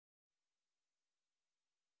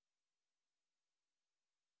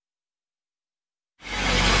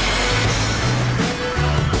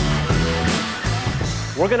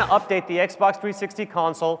we're going to update the Xbox 360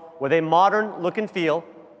 console with a modern look and feel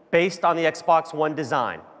based on the Xbox One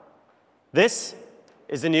design. This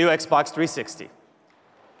is the new Xbox 360.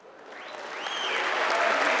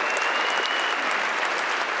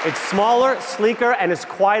 It's smaller, sleeker, and as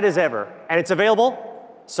quiet as ever. And it's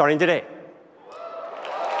available starting today.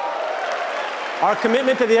 Our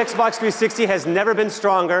commitment to the Xbox 360 has never been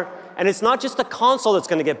stronger. And it's not just the console that's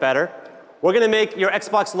going to get better. We're going to make your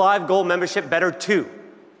Xbox Live Gold membership better, too.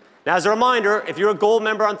 Now, as a reminder, if you're a Gold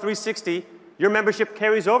member on 360, your membership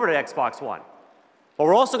carries over to Xbox One. But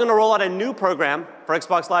we're also going to roll out a new program for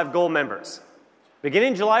Xbox Live Gold members.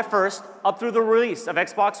 Beginning July 1st, up through the release of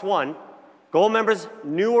Xbox One, Gold members,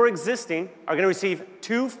 new or existing, are going to receive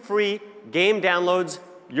 2 free game downloads,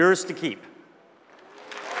 yours to keep.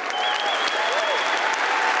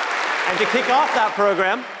 And to kick off that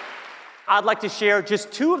program, I'd like to share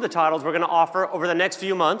just 2 of the titles we're going to offer over the next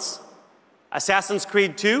few months: Assassin's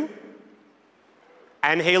Creed 2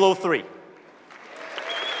 and Halo 3.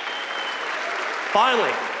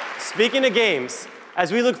 Finally, speaking of games,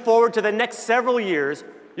 as we look forward to the next several years,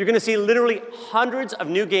 you're going to see literally hundreds of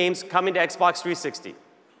new games coming to Xbox 360.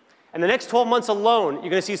 In the next 12 months alone, you're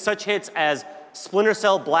going to see such hits as Splinter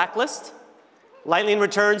Cell Blacklist, Lightning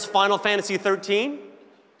Returns Final Fantasy XIII,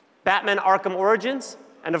 Batman Arkham Origins,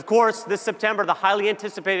 and of course, this September, the highly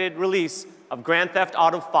anticipated release of Grand Theft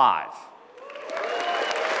Auto 5.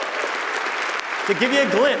 To give you a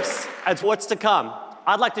glimpse at what's to come,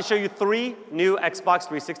 I'd like to show you 3 new Xbox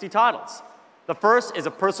 360 titles. The first is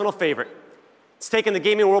a personal favorite. It's taken the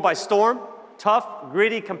gaming world by storm, tough,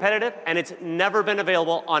 gritty, competitive, and it's never been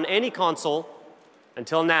available on any console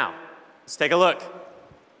until now. Let's take a look.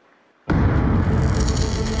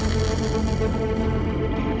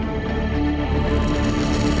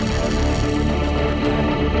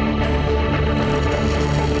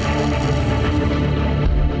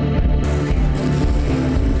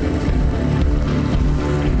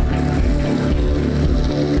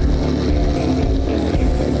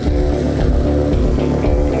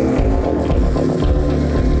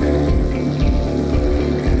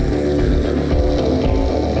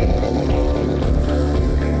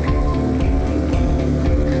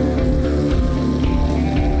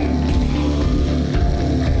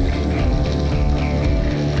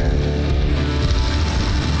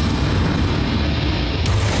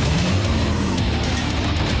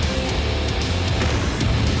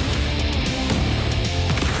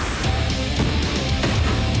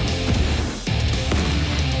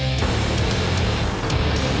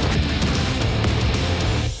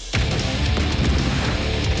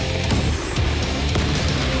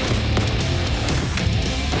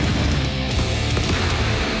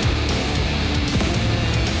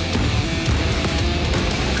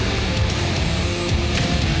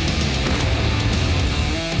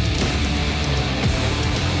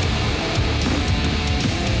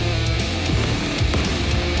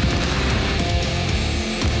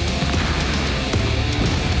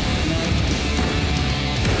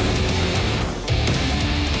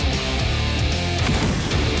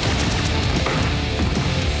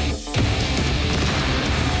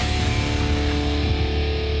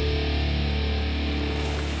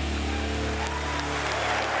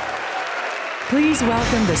 Please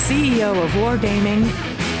welcome the CEO of Wargaming,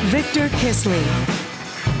 Victor Kisley.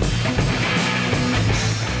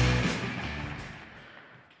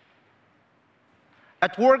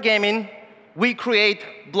 At Wargaming, we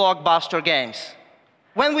create blockbuster games.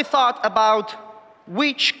 When we thought about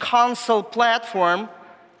which console platform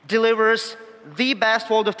delivers the best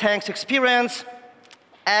World of Tanks experience,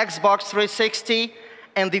 Xbox 360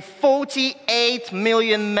 and the 48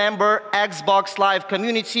 million member Xbox Live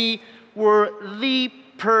community were the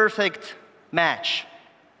perfect match.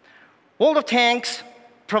 World of Tanks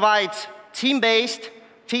provides team-based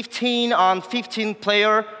 15-on-15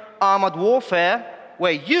 player armored warfare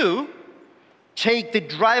where you take the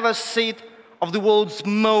driver's seat of the world's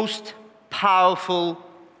most powerful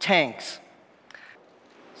tanks.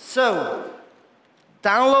 So,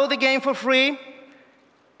 download the game for free,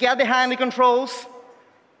 get behind the controls,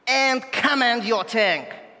 and command your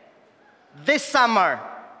tank. This summer,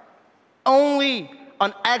 only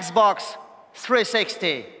on Xbox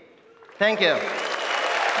 360. Thank you.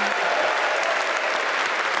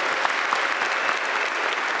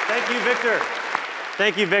 Thank you, Victor.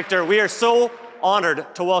 Thank you, Victor. We are so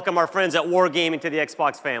honored to welcome our friends at Wargaming to the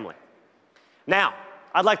Xbox family. Now,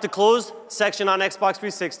 I'd like to close section on Xbox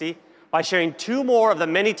 360 by sharing 2 more of the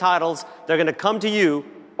many titles that are going to come to you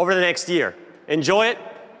over the next year. Enjoy it.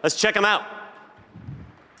 Let's check them out.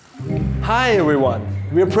 Hi everyone,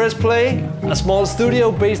 we're Press Play, a small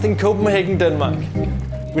studio based in Copenhagen, Denmark.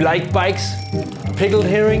 We like bikes, pickled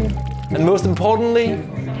herring, and most importantly,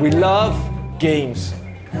 we love games.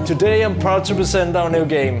 Today I'm proud to present our new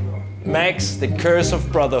game, Max, The Curse of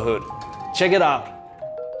Brotherhood. Check it out.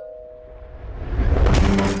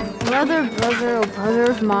 Brother, brother, oh brother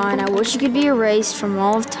of mine, I wish you could be erased from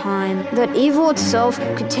all of time, that evil itself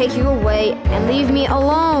could take you away and leave me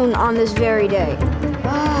alone on this very day.